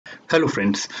Hello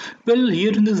friends. Well,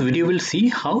 here in this video we'll see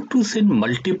how to send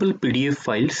multiple PDF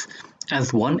files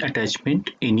as one attachment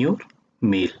in your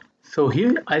mail. So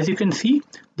here as you can see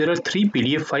there are three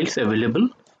PDF files available,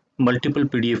 multiple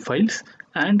PDF files,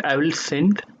 and I will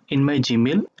send in my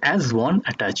Gmail as one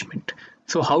attachment.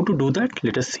 So how to do that?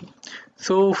 Let us see.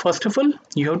 So first of all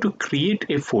you have to create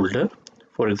a folder,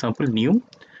 for example new.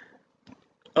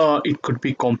 It could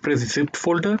be compressed zip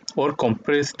folder or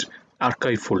compressed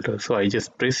archive folder. So I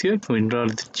just press here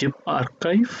WinRAR zip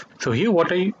archive. So here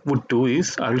what I would do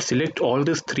is I will select all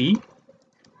these three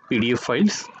PDF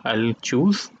files. I'll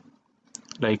choose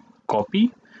like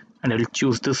copy and I'll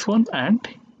choose this one, and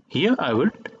here I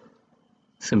will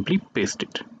simply paste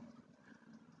it.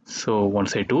 So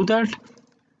once I do that,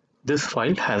 this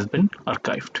file has been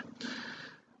archived.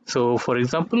 So for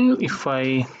example, if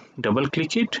I double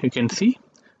click it, you can see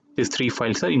these three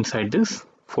files are inside this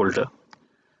folder.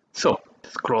 So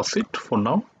let's cross it for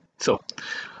now. So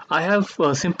I have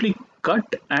simply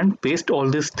cut and paste all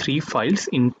these three files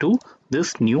into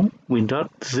this new WinRAR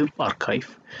zip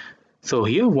archive. So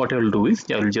here what I will do is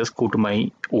I will just go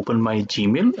to open my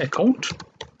Gmail account.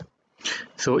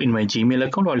 So in my Gmail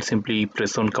account I'll simply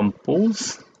press on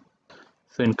compose.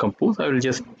 So in compose I will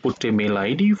just put a mail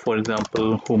ID, for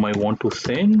example whom I want to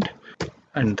send,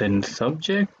 and then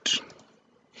subject.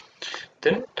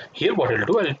 Then here what I'll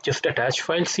do, I'll just attach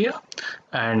files here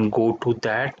and go to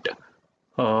that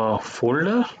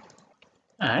folder,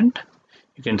 and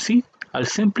you can see I'll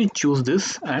simply choose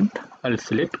this and I'll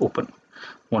select open.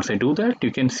 Once I do that,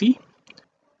 you can see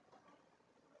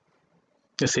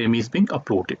the same is being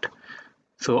uploaded.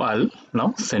 So I'll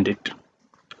now send it.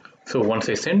 So once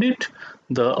I send it,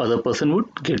 the other person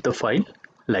would get the file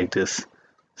like this.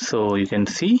 So you can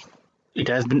see it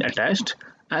has been attached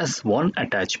as one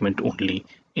attachment only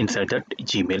inside that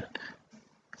Gmail.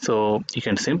 So you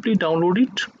can simply download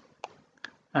it,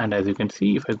 and as you can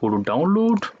see if I go to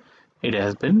download, it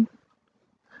has been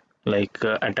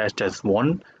attached as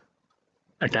one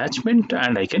attachment,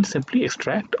 and I can simply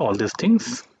extract all these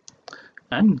things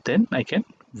and then I can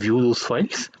view those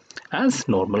files as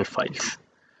normal files.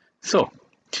 So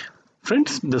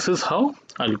friends, this is how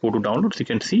I'll go to downloads. You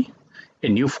can see a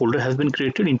new folder has been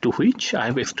created into which I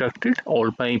have extracted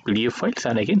all my PDF files,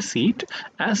 and I can see it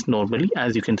as normally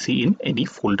as you can see in any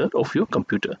folder of your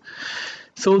computer.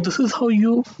 So this is how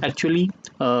you actually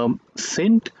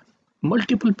send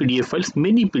multiple PDF files,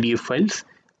 many PDF files,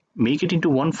 make it into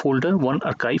one folder, one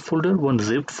archive folder, one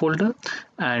zipped folder,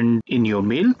 and in your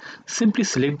mail simply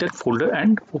select that folder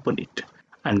and open it,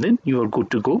 and then you are good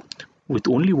to go with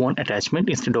only one attachment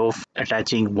instead of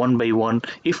attaching one by one.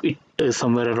 If it is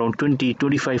somewhere around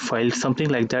 20-25 files, something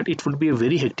like that, it would be a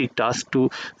very hectic task to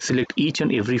select each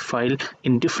and every file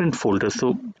in different folders.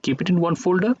 So keep it in one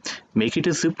folder, make it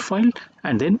a zipped file,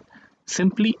 and then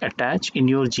simply attach in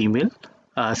your Gmail.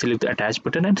 Select the attach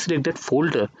button and select that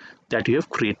folder that you have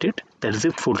created, that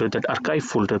zip folder, that archive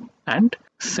folder, and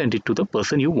send it to the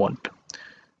person you want.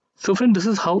 So friends, this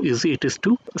is how easy it is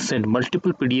to send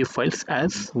multiple PDF files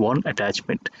as one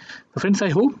attachment. So friends,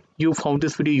 I hope you found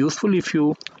this video useful. If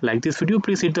you like this video,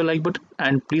 please hit the like button,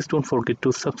 and please don't forget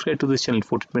to subscribe to this channel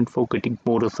for getting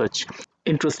more of such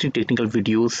interesting technical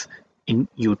videos in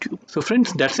YouTube. So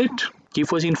friends, that's it.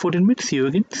 Keep watching Infotainment. See you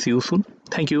again. See you soon.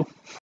 Thank you.